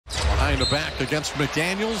behind the back against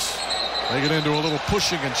McDaniels. They get into a little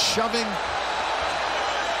pushing and shoving.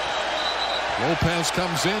 Lopez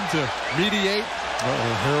comes in to mediate.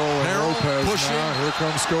 Harrell and Lopez pushing. Now. Here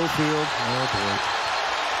comes Schofield. Oh, boy.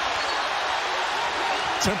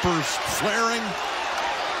 Tempers flaring.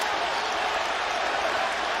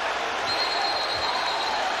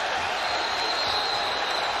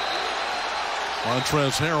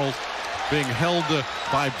 Montrezl Harrell being held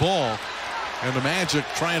by Ball, and the Magic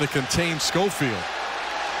trying to contain Schofield.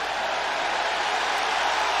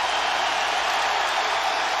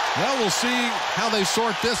 Well, we'll see how they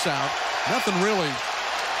sort this out. Nothing really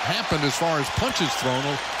happened as far as punches thrown,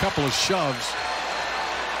 a couple of shoves.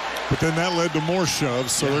 But then that led to more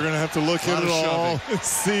shoves, so they're going to have to look at it all and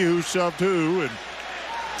see who shoved who, and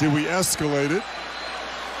did we escalate it?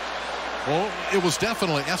 Well, it was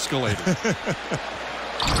definitely escalated.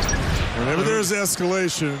 Whenever there's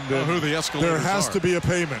escalation, then who the escalators there has are. to be a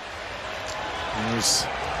payment. There's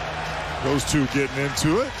those two getting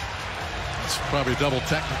into it. It's probably double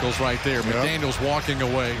technicals right there. Yep. McDaniels walking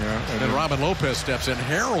away, and then Robin Lopez steps in.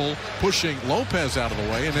 Harrell pushing Lopez out of the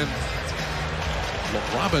way, and then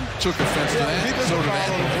Robin took offense to that. He So did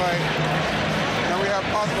Admiral. And we have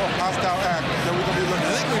possible hostile act that we're going to be looking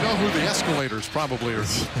I at. think we know who the escalators probably are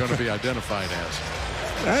going to be identified as.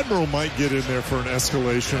 Admiral might get in there for an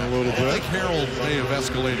escalation a little bit. I think Harrell may have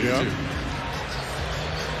escalated too.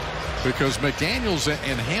 Because McDaniels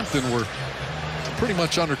and Hampton were pretty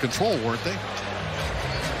much under control, weren't they?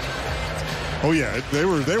 Oh yeah, they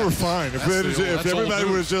were fine. If everybody that's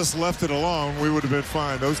would have just left it alone, we would have been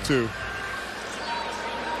fine. Those two.